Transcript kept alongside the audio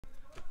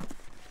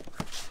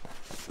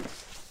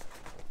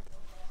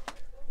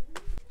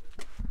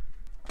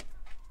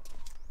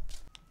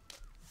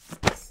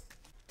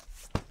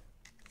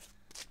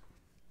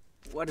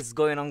What is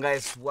going on,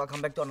 guys? Welcome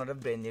back to another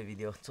brand new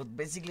video. So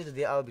basically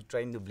today I'll be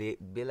trying to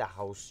build a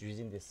house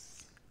using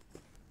this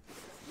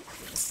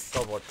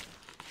cupboard.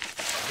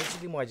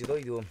 Basically moi jido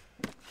idu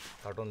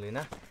carton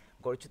lina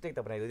gor chu tek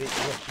ta banai do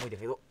moi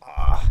dekhai do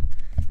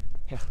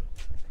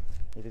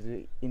it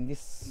is in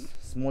this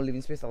small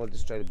living space. I'll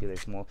just try to build a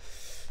small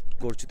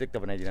gor chu tek ta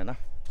banai dina na,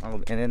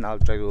 and then I'll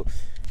try to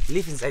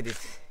live inside it.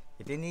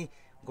 Itini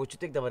go to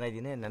take the banana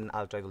and then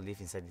I'll try to live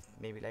inside it.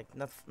 Maybe like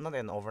not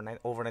an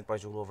overnight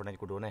project, overnight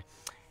could do.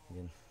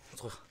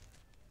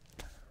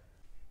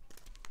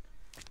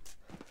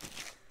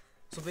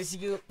 So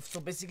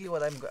basically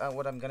what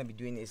I'm gonna be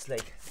doing is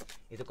like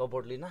ito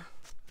cupboard lina.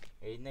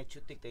 Na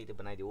should take the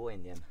banana do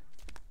and then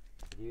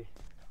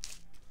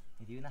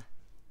na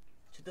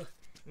chuto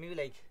maybe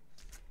like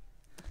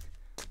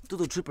 2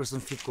 to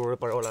 3% fit core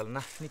per all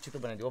na ni chuto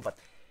banana do, but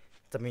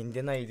I mean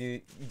then I do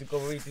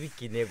cover it with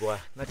kinegwa.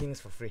 Nothing is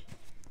for free.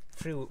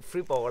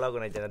 Free power la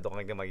guna jana dong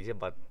like magise,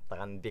 but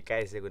takan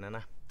bikai se guna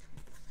na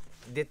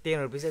de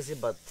 10 rupees se,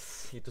 but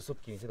itu sob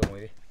kin se dong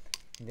moi.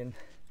 Then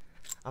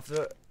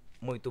after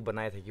moi to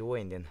banai thaki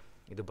and then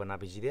itu bana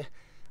biji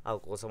I'll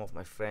call some of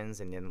my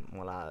friends and then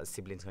mola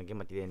siblings kan ke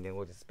mati, and then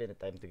we'll just spend the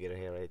time together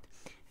here, right?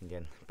 And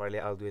then probably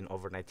I'll do an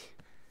overnight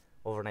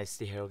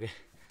stay here, okay?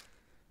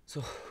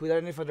 So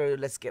without any further ado,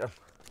 let's get on.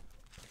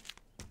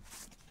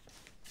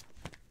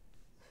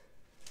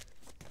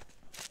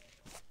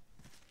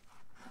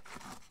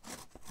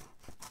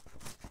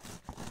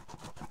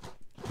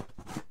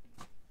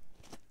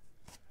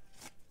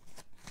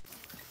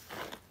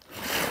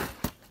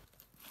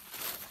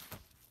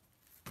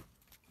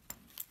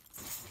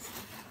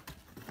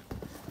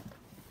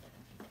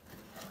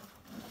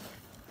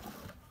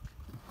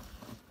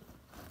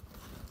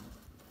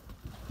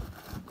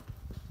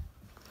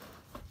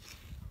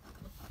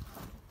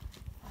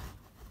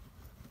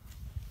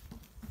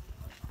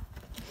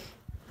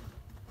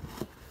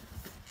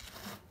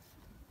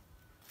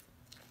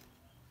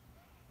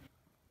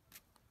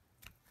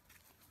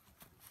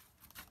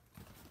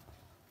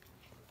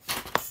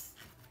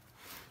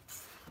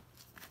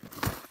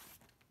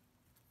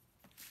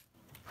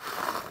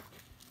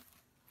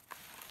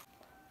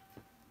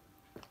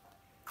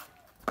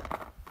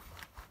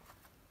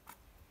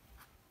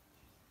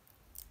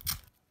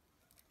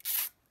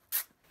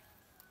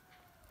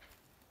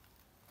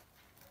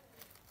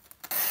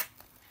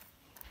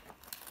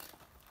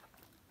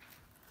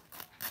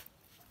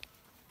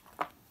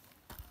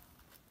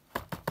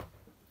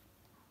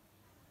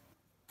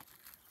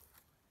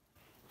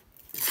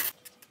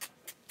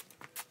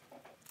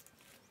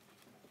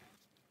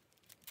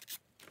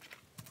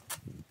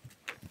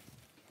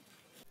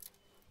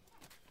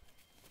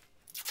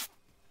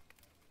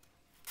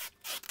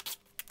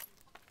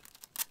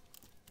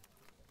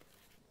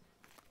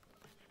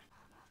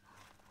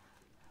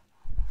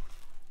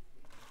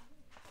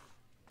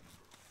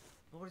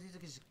 What is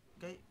this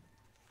guy?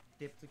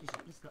 Tape to kiss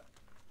please.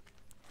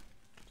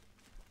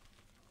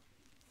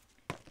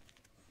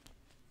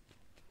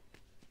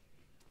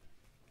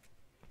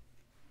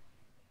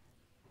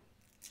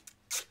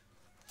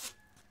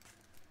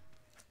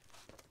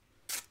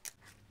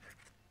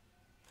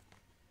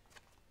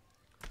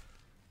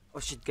 Oh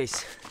shit,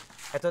 guys!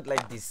 I thought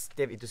like this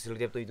tape itu still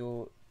tape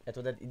to I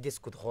thought that this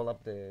could hold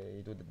up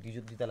the itu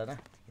digit di dalam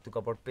na itu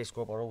cupboard paste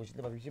ko paro which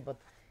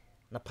but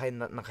na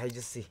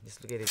just see,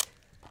 just look at it.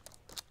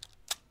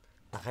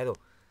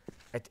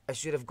 I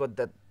should have got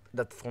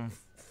that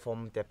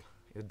foam tape.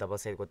 You double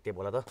side got tape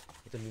bola to.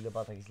 Itu lilo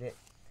pa tagisle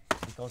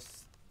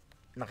because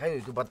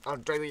nakayo itu, but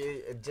I'll try to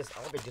adjust.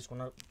 I'll adjust ko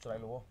na try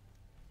lo.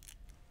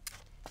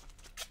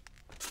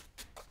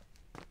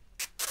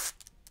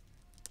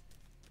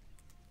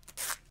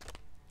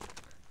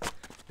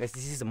 Guys,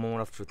 this is the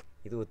moment of truth.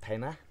 Itu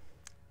thaina.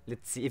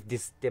 Let's see if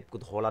this tape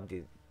could hold up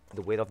the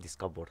weight of this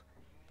cupboard.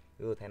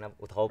 Itu thaina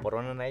uthao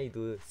parona nai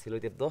itu silo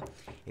tape to.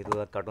 Itu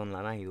carton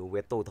lana itu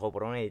weight to uthao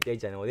parona itai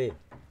jane ode.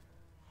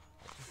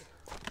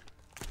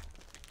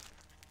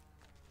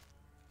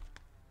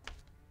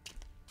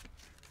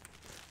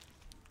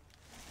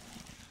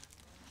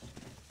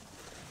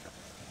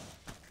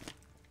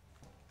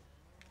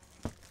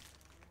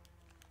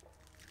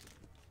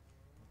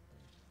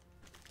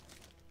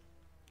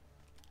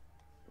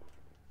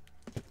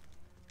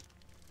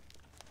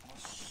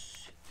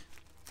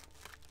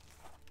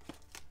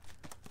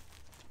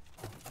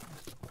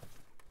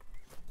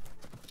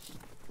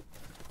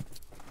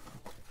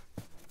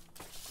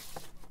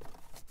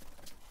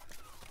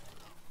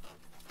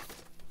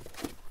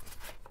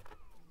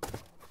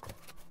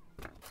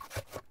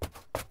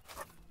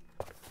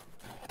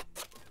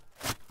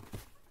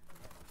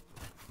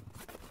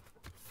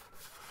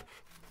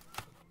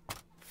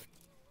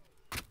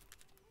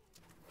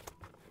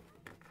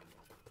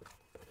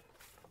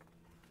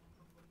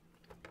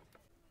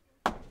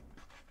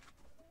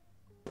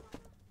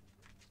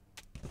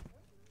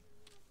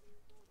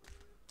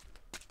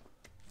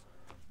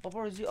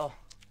 Paparazzi, oh.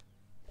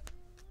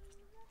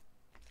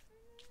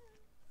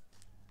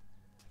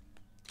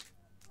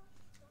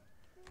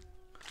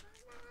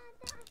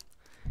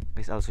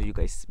 Guys, I'll show you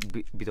guys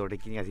before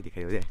taking as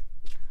it.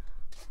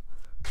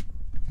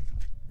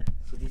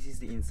 So this is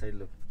the inside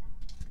look.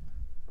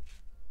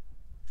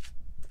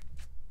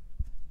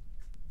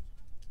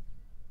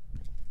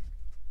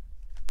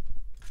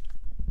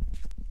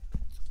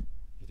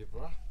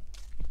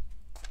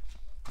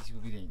 This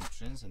will be the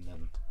entrance, and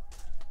then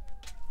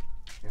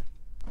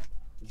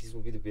this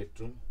will be the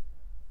bedroom,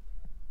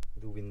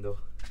 the window.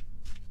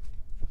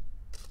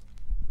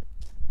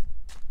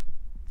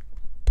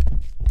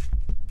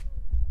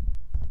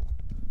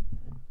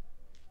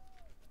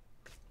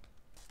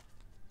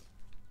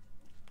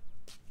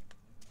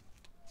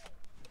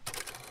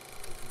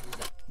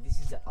 This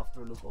is the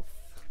after look of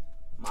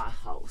my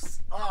house.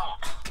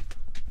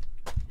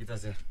 It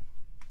was a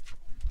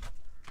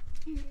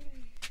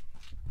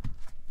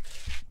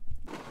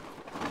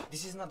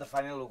this is not the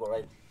final look,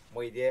 alright.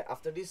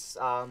 After this,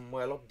 I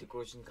love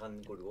decoration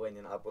can go and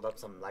then I'll put up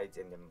some lights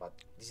in them. But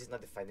this is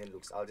not the final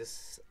looks. I'll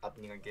just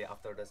upning again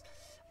after this.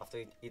 After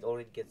it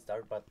already gets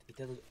dark, but it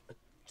has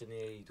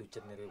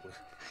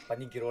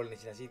panic roll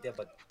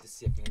but just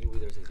see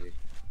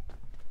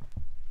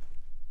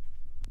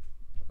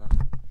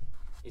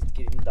it's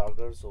getting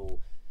darker, so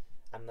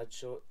I'm not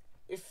sure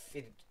if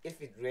it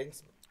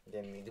rains.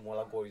 Then it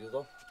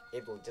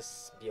will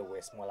just be a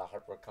waste.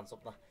 Hard work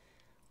concept.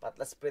 But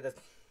let's pray that.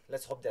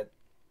 Let's hope that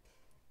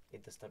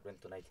it does not rain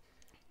tonight,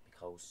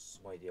 because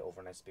the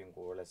overnight spring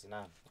go less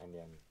na, and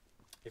then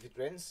if it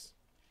rains,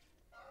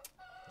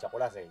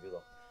 japola say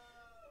do.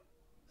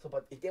 So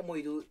but it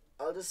do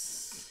I'll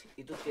just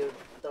tear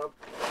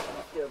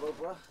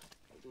bra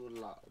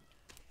la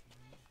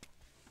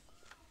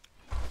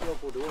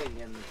and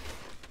then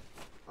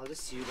I'll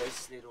just see you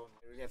guys later on.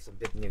 I really have some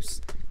bad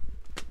news.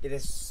 It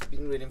has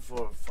been raining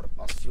for the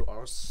past few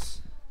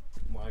hours.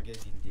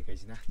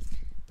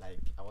 Like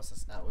I was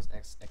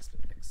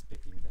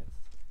expecting that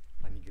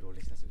panic roll.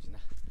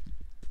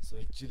 So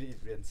actually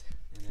it rains,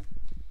 and then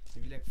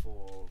maybe like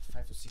for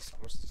 5 to 6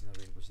 hours it's not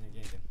raining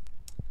again. Then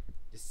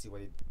just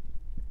look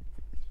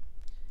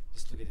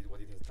at it, what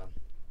it has done.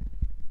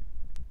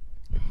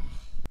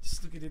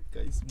 Just look at it,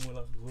 guys.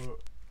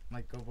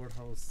 My cupboard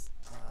house.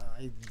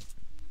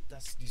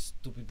 That's this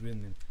stupid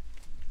rain, man.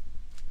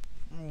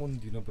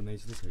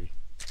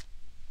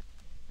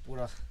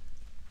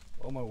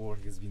 All my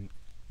work has been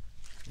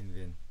in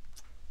vain.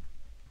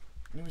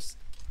 Anyways,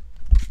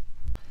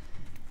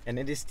 and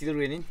it is still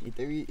raining.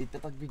 It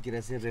tak bi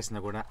gira se rest na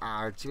gona.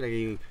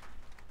 Actually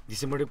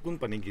December de kun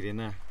pani gire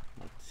na.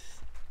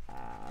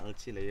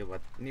 Actually,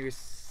 but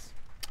anyways,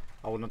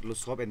 I will not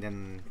lose hope. And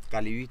then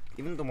kali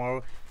even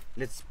tomorrow,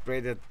 let's pray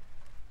that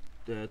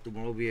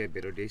tomorrow will be a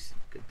better day.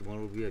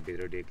 Tomorrow will be a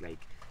better day.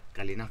 Like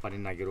kali na pani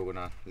na giro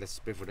gona. Let's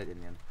pray for that.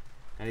 And then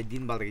kali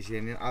din bal kisi,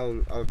 and then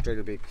I'll try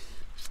to make.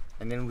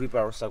 And then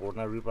repair our stock,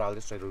 I'll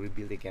just try to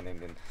rebuild again. And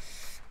then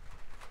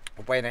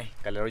upay na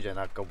kalero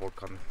jana cupboard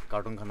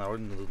carton or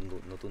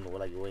nutun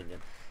wala go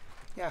again.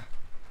 Yeah,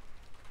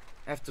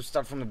 I have to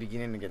start from the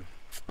beginning again.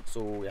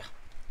 So yeah,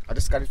 I'll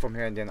just cut it from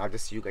here, and then I'll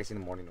just see you guys in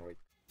the morning.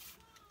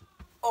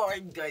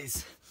 Alright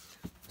guys,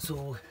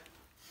 so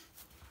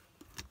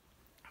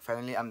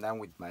finally I'm done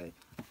with my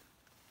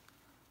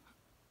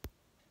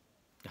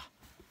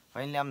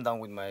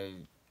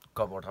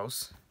cupboard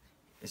house,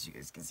 as you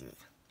guys can see.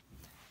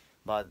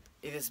 But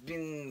it has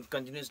been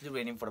continuously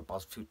raining for the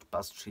past 3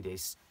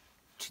 days.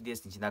 3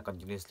 days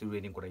continuously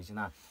raining.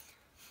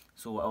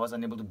 So I was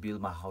unable to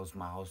build my house,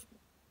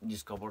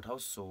 this cupboard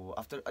house. So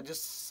after 3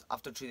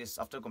 days,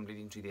 after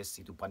completing 3 days,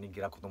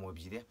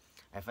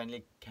 I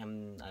finally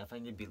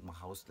built my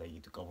house,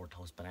 like the cupboard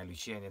house. And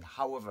then,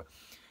 however,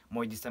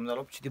 this time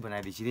last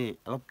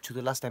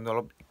time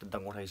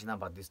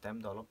but this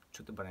time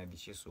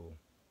so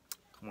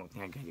come on,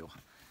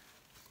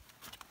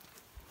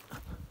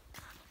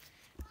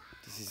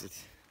 this is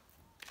it.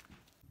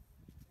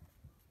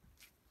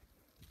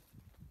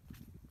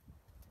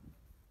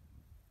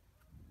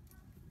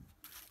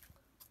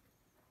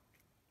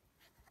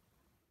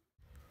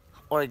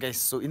 Alright guys,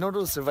 so in order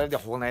to survive the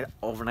whole night,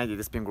 overnight it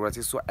has been garage,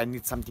 so I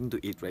need something to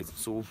eat, right?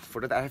 So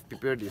for that I have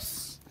prepared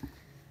this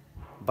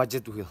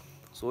budget wheel.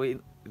 So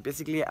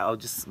basically I'll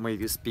just make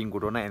this pink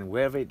corona, and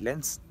wherever it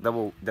lands, that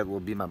will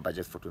be my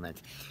budget for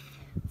tonight.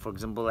 For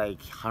example, like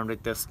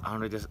 100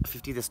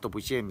 50 desktop,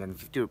 and then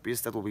 50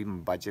 rupees, that will be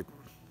my budget.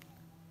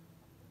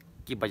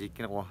 Keep budget,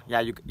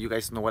 yeah, you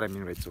guys know what I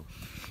mean, right? So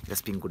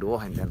that's pink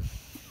corona, and then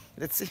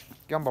let's see.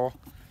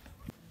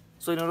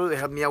 So in order to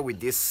help me out with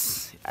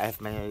this, I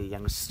have my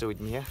younger sister with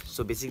me here.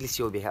 So basically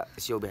she'll be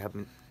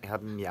helping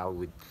me out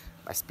with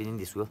by spinning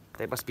this wheel.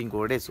 Type of spin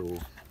corona, so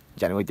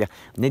jangan wait ya.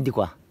 Nanti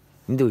kuah,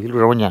 nanti wheel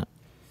rawnya.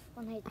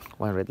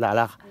 100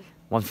 lah,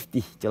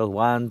 150. Chalo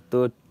 1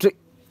 2 3.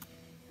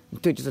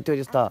 Itu just 1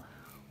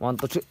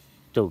 2 3.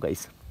 Go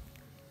guys.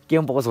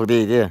 Kiam pokok so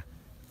deh.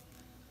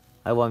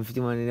 I 150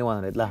 mana ni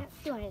 100 lah.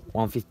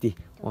 150.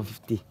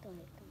 150.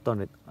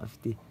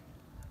 150.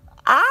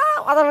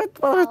 100.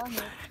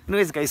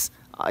 Anyways guys,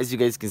 as you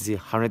guys can see,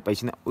 100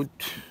 paisa na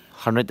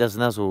 100 as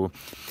na, so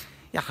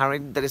yeah,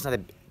 100, that is not a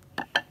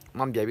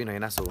mom be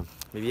no so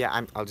maybe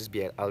I'll just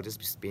be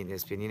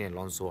spending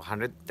alone. So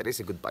 100, that is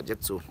a good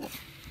budget. So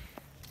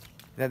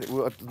then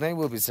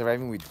we'll be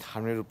surviving with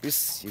 100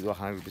 rupees. You go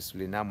 100 rupees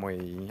now.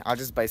 I'll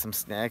just buy some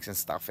snacks and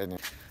stuff. And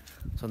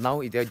so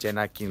now it's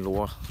Jenna King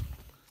lower.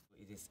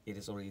 It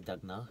is already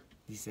dark now.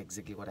 This is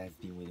exactly what I've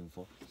been waiting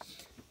for.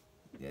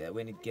 Yeah,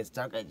 when it gets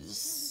dark, I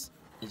just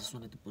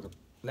wanted to put up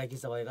like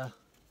it's a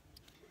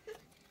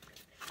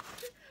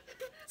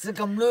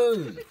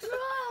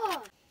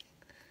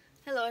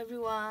Hello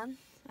everyone,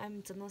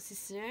 I'm Jano's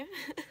sister.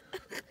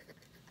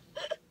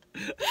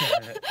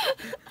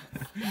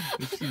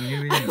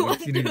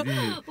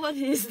 What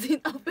is this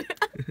up here?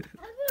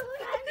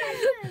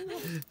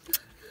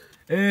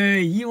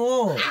 Hey,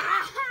 you!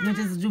 You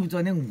just do it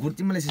on a good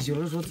team. Let's see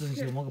what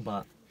you talk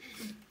about.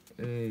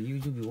 You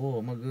do be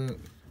all my good.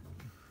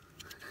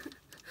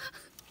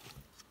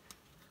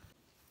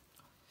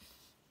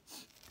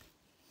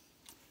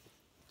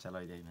 Shall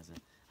I day, Master?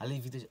 I'll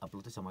leave it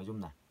upload to my room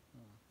now.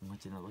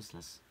 Much in a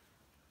restless.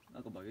 I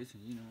go by it,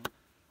 you know.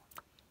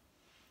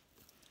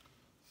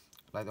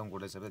 I don't go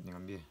to everything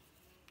on there.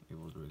 It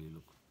would really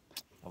look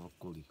of a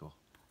cool eco.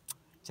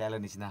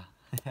 Challenge is now.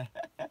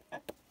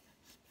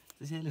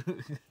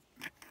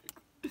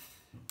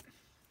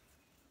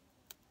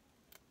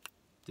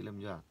 Tell him,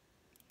 yeah.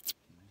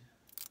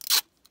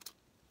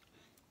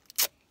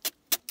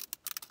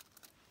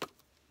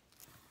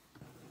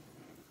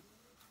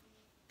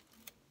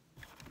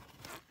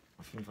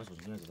 I think first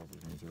was near the top.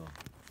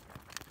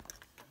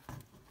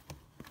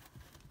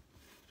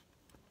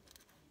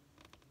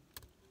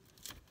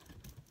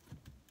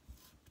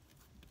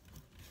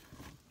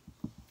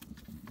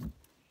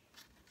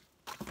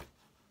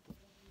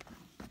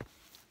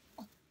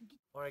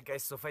 Alright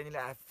guys, so finally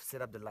I've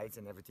set up the lights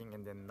and everything,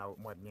 and then now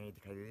what need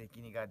to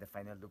the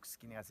final looks.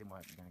 Come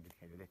on.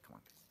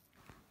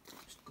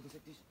 Just go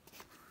like this.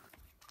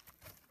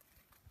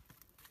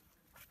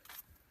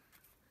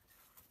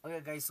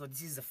 Okay guys, so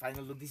this is the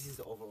final look. This is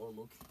the overall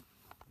look.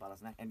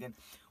 And then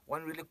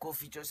one really cool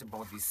features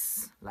about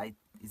this light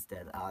is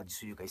that I'll just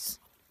show you guys.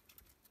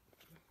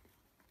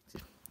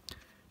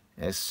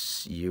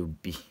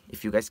 SUB,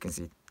 if you guys can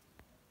see it.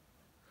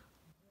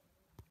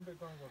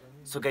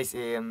 So guys,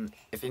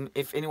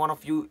 if any one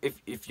of you,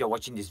 if you're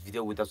watching this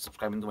video without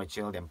subscribing to my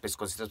channel, then please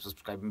consider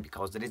subscribing,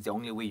 because that is the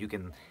only way you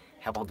can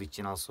help out the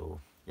channel. So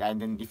yeah,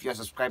 and then if you are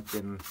subscribed,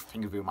 then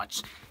thank you very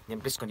much. Then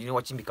please continue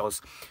watching,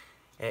 because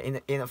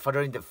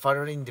further in the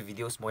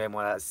videos,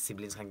 my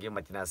siblings can give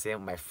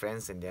my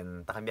friends, and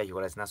then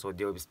so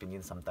they will be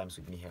spending some time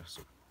with me here.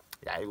 So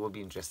yeah, it will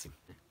be interesting.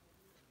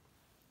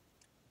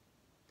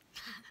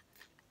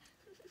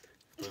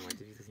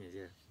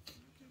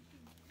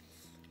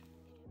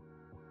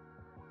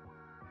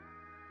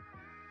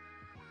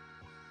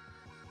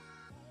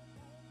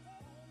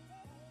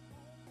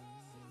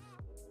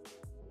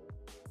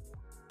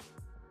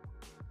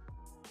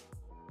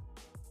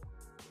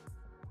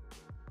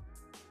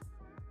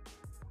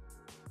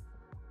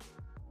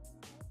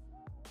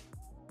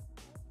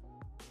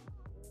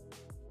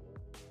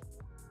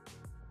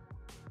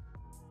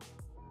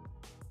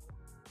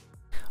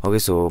 Okay,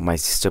 so my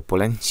sister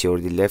Poland, she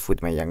already left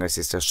with my younger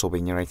sister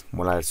Sobenia, right?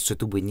 Mola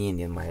Sutubini and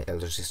then my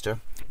elder sister.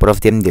 Both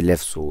of them they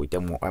left, so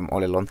I'm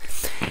all alone.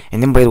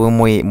 And then by the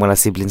way, my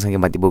siblings and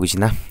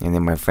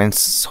then my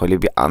friends,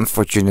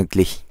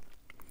 unfortunately,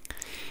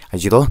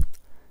 as you know,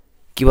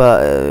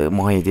 kiba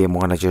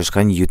mohana church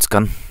kan youth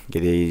kan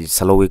jadi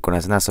salowik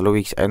kona sana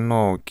salowik I don't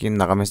know kin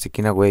nagameste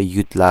kina go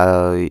youth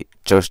la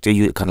church the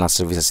youth kan la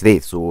services day.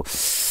 So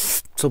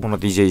one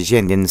of these,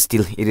 and then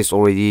still it is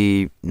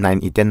already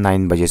 9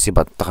 baje,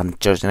 but the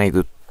church na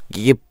itu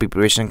give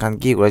preparation kan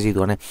ki grasi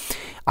do ne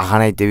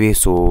ahana itewi,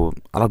 so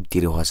alab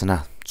diri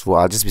hasana. So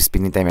I'll just be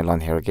spending time alone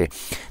here. Okay,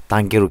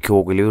 thank you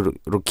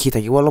rukhi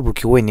thaki wala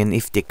rukhi, and then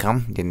if they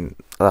come, then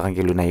thank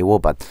you na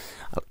iwo, but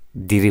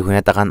diri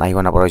huna takan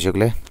ayo na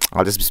parajokle.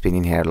 I'll just be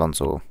spending here alone.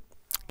 So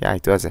yeah,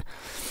 it was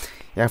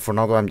yeah, for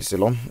now though, I'm just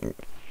alone.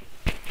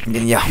 And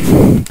then yeah,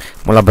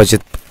 mula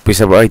budget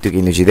pisa ba itu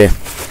kini jide.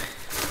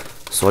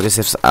 So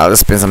I'll just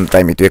spend some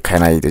time with you,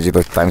 kind of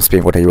time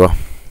spent what you are.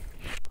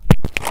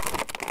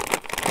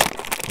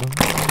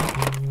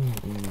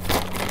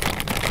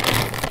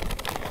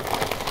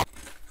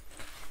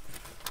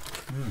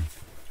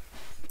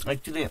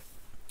 Actually,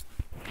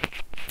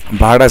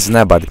 Bhadas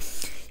na but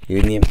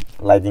you need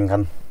lighting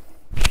can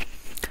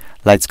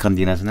lights can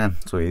dinner,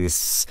 so it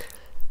is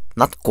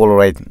not color,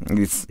 right?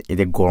 It's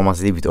a gorma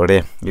city with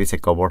it is a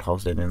cupboard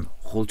house, and then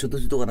whole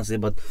chutu gonna say,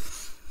 but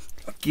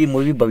ki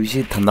movie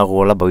babishi thanda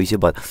gola babishi,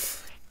 but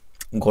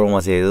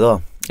gorma say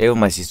though. Even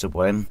my sister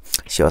boy,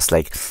 she was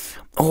like,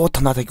 oh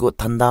thanda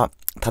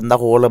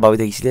gola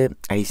babi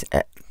I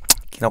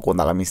kina ko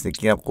nagamis ne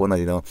kina ko na,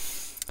 you know.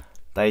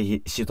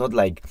 She thought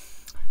like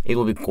it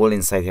will be cold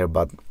inside here,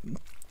 but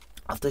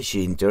after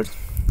she entered,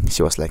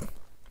 she was like,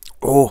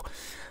 oh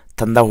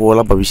thanda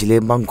gola babishi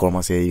le bang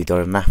gorma say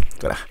vitor na.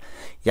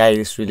 Yeah, it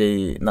is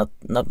really not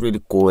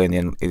really cold, and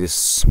then it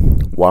is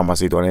warm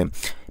as it.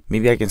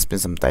 Maybe I can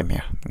spend some time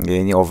here.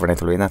 Any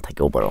overnight or not take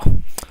over.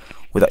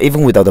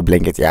 even without the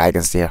blanket. Yeah, I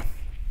can stay here.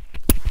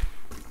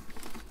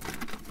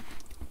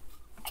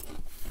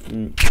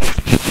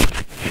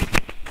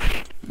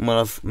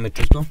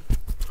 Mattress though,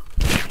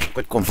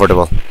 quite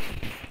comfortable.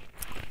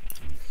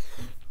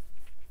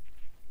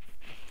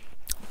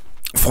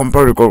 Phone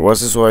per record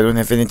was, so I don't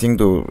have anything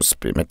to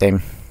spend my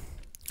time.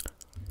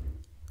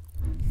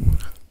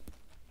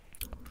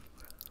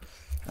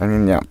 I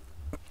mean, yeah.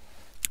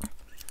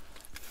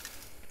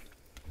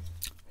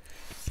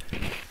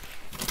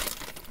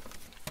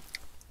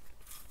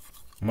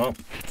 Well,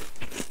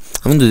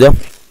 I'm gonna do that.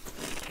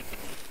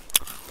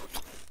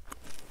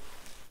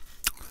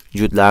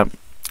 Jude la,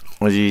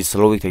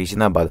 slow week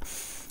but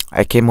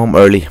I came home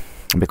early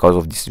because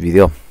of this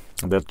video.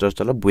 But just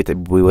a little bit, to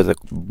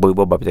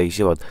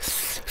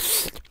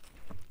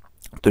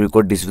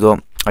record this video.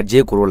 I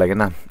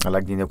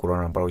like the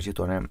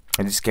corona,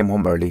 I just came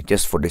home early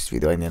just for this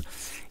video, and then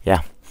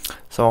yeah,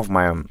 some of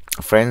my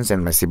friends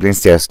and my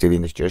siblings, they are still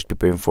in the church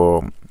preparing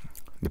for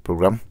the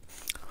program.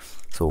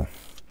 So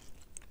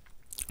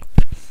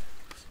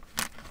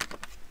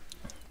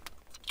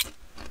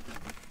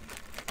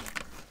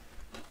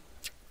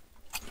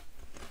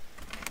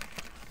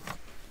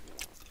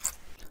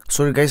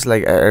sorry guys,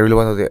 like I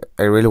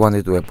really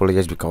wanted to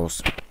apologize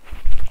because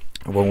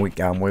 1 week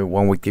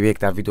TV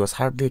ekta video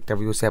hardly ekta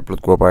video se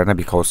upload kora parna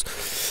because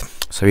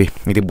sorry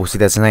miti bosi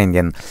that's na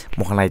Indian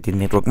mohan IT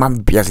network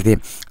man biasidi.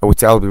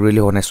 I'll be really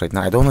honest right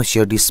now, I don't know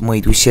share this moi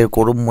to share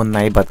korum mon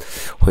nai, but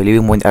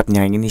hoile mon app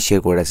nyang ni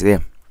share kora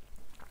aside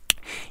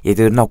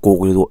yeto na ko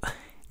ko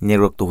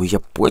network to hoya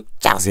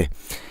pocha se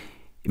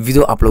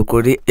video upload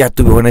kori ya.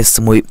 To be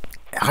honest, moi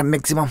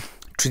maximum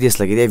 3 days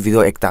lagi de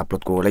video ekta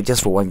upload ko, like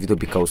just for one video,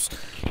 because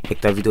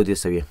ekta video de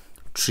sabi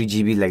 3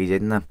 GB lagi jay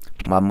na,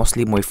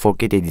 mostly moi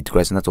 4K edit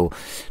kora na, so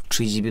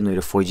 3 GB no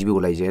 4 GB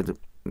ulai jay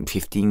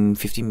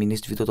 15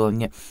 minutes video to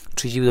nya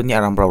 3 GB to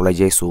nya aram pra ulai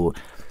jay. So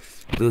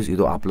those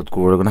video upload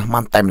ko na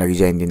man time lagi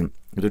jay, din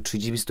 3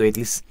 GB to at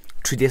least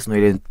 3 days no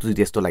 2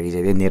 days to lagi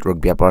jay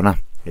network bia para na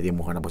edi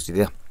mo kana bosi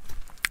de.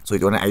 So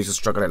it I used to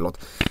struggle a lot.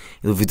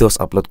 The videos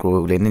upload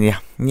ko ule ni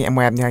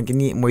mo app ni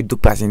ni mo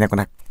duk pass ni ko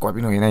na ko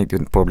bi no ina itu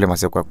problem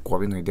ase ko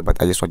bi no ide,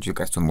 but I just want you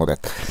guys to know that.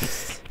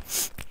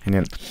 And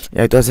then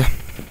yeah, it was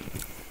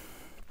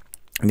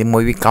the mo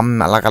we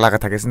come alaka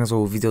thake na,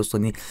 so videos to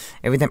ni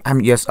every time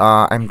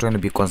I'm trying to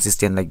be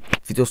consistent, like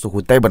videos to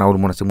hutai banaul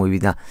mona se mo bi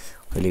na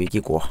hole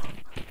ki ko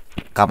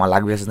kam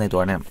alag bi ase na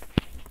to ne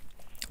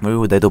mo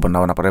hutai to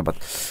banaw na pare, but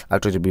I'll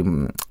try to be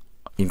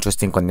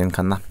interesting content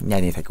kan na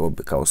yani thake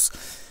because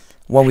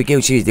 1 week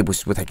is the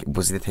boost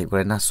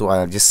so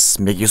I'll just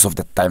make use of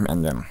the time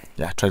and then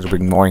yeah, try to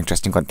bring more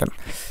interesting content.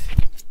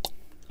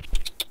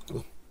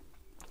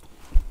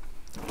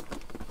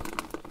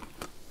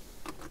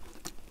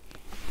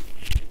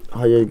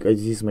 Hi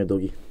guys, this is my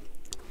doggy.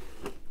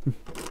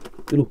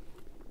 Hello.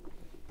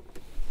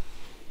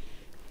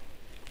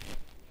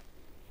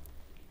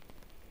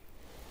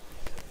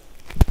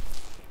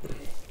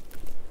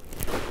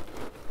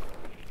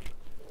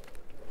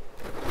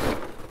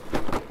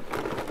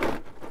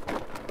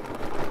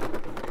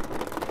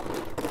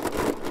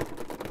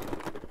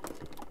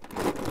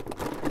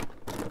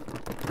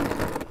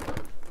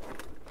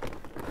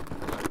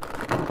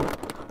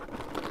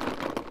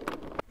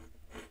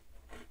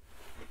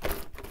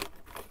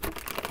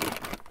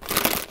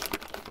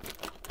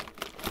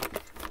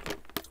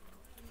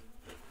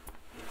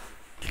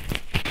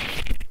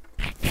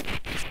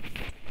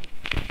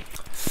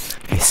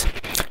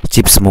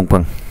 Chips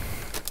mukbang.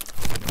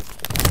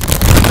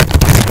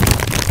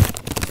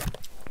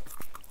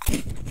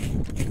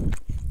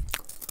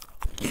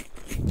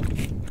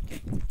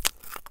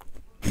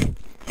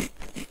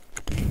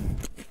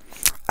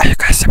 Are you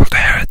guys able to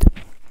hear it?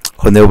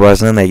 When there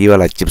was no Nike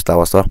like chips that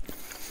was the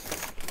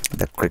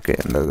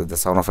cricket and the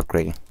sound of a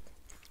cracking.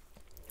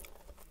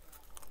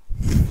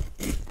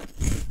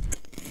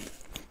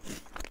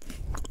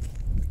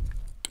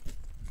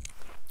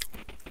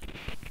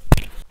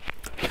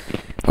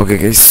 Okay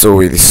guys,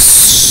 so it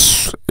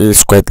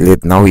is quite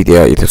late now. It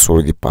is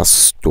already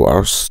past 2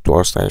 hours.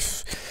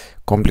 I've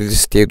completely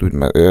stayed with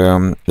my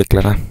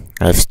Clara.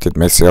 I've stayed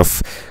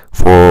myself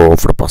for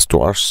the past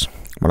 2 hours.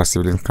 Mara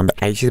siblings come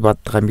back. I see, but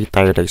I'm be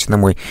tired. I see na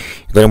moi.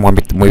 Don't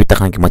want to moi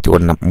takan ki mati or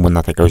na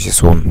muna ta kasi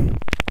so.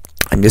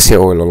 I'm just here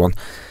all alone.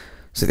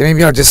 So then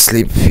maybe I'll just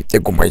sleep.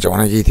 Take go my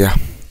jawana git ya.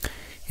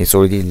 It's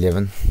already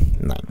 11,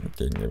 9,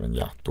 10, 11.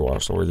 Yeah, 2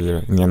 hours already.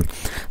 And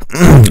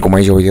go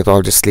my jawana.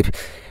 I'll just sleep.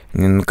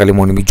 And kali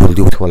morning be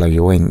joldi uthwa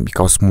lagyo, and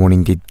because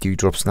morning the dew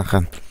drops na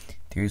khan,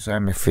 so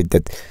I'm afraid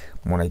that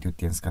morning dew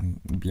tens can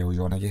be ho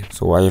jona ke,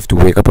 so I have to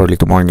wake up early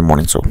tomorrow in the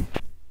morning. So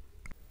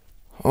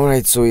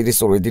alright, so it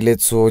is already late,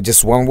 so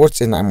just one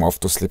watch and I'm off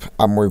to sleep.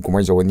 I'm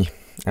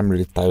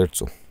really tired.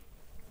 So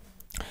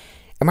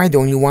am I the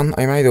only one?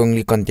 Am I the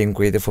only content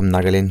creator from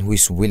Nagaland who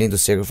is willing to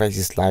sacrifice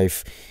his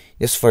life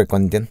just for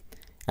content?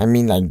 I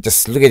mean, like,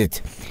 just look at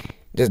it.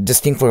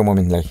 Just think for a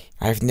moment, like,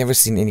 I've never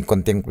seen any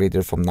content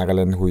creator from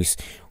Nagaland who is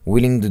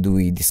willing to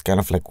do this kind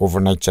of like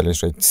overnight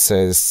challenge, right?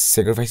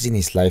 Sacrificing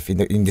his life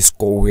in this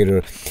cold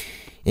weather,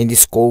 in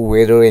this cold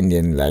weather and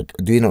then like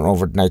doing an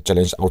overnight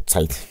challenge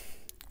outside.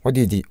 What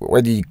do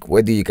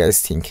you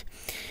guys think?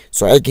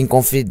 So I can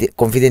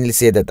confidently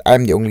say that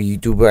I'm the only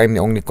YouTuber, I'm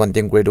the only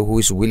content creator who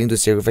is willing to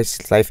sacrifice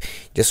his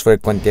life just for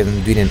content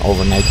and doing an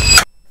overnight.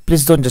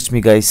 Please don't judge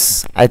me,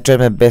 guys. I tried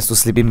my best to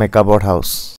sleep in my cupboard house.